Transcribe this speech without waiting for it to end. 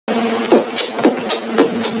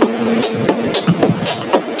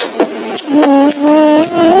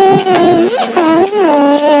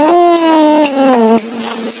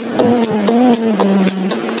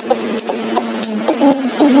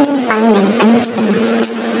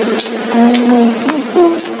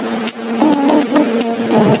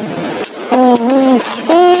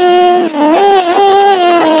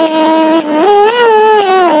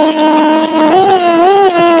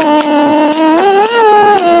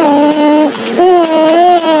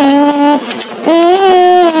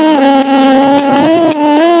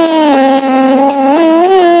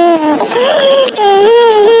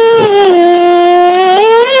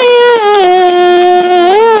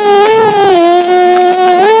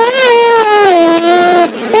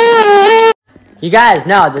You guys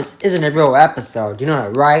know this isn't a real episode. You know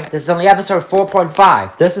that, right? This is only episode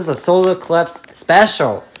 4.5. This is a solar eclipse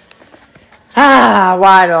special.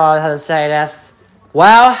 Why do I have to say this?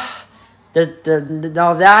 Well,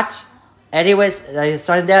 know that. Anyways,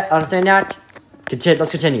 understand that?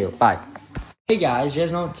 Let's continue. Bye. Hey guys, you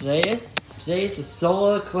guys know what today is? Today is the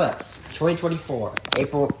solar eclipse 2024,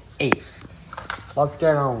 April 8th. Let's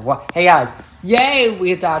get on. Hey guys, yay! We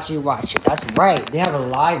get to actually watch it. That's right. They have a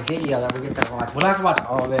live video that we get to watch. We'll not have to watch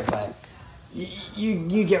all of it, but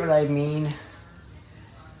you get what I mean. I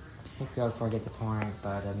think I will forget the point,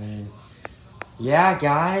 but I mean, yeah,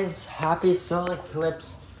 guys, happy solar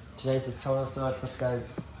eclipse. Today's the total solar eclipse,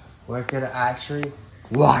 guys. We're gonna actually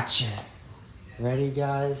watch it. Ready,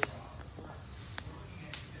 guys?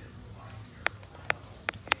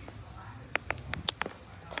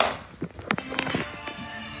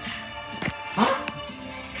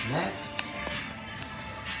 Next.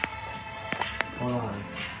 Hold on.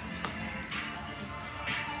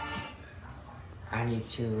 I need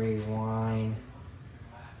to rewind.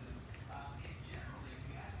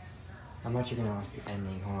 How much are you gonna off the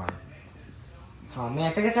ending? Hold on. Oh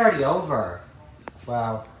man, I think it's already over.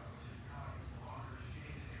 Wow.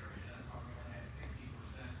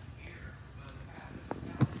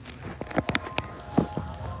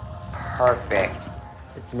 Perfect.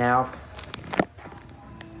 It's now.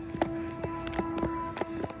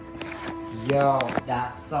 Yo, that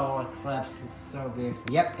solar eclipse is so beautiful.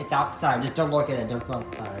 Yep, it's outside. Just don't look at it. Don't go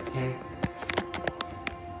outside, okay?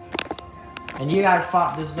 And you guys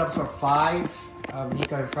thought this was episode 5 of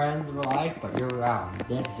Nico and Friends in Real Life, but you're wrong.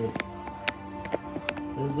 This is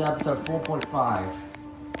episode 4.5.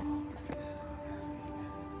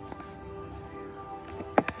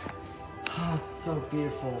 Oh, it's so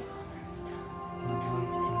beautiful.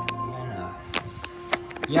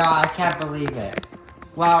 Yeah, I can't believe it.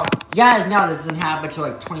 Well, you guys know this doesn't happen until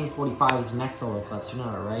like 2045 is the next solar eclipse. You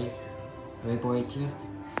know that, right? April 18th?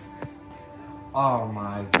 Oh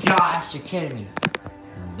my gosh, you're kidding me.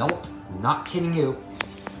 Nope, not kidding you.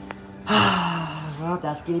 Well,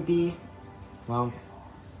 that's gonna be... Well...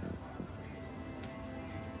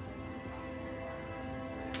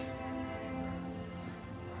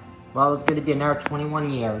 Well, it's gonna be another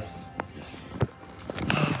 21 years.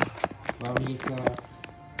 Well, Nico...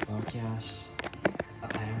 Oh gosh...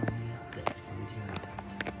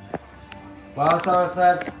 Well, solar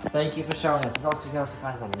eclipse, thank you for showing us. It's also going to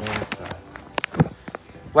find us on NASA.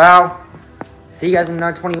 Well, see you guys in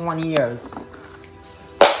another 21 years.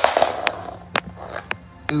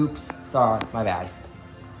 Oops, sorry, my bad.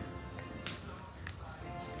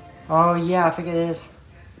 Oh yeah, I think it is.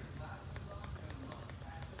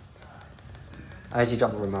 I actually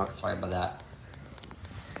dropped the remote, sorry about that.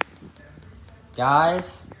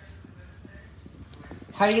 Guys?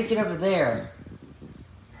 How do you guys get over there?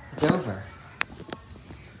 It's over.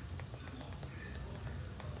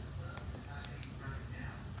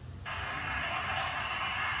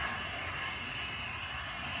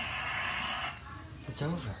 It's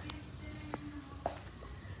over.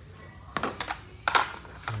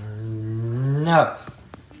 No.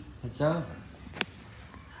 It's over.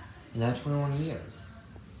 Another 21 years.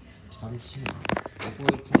 Time soon. April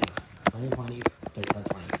 18th, 2020,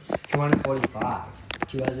 2045.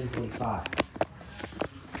 2045.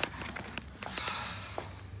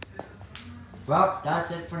 Well,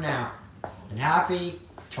 that's it for now. And happy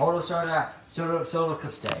total solar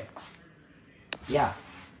eclipse day. Yeah.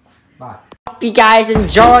 Bye. Hope you guys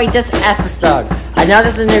enjoyed this episode. I know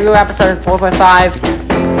this is a new episode of 4.5.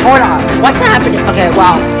 Hold on. What's happening? Okay,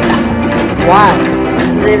 well. Why?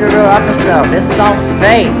 This isn't a real episode. This is all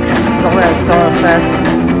fake. This is only a solar eclipse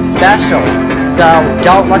special. So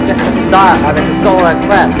don't look at the sun. I mean the solar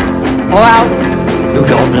eclipse. Or else you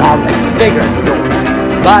go blind like figure.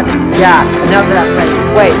 But yeah, enough of that.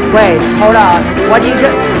 Wait, hold on. What do you do?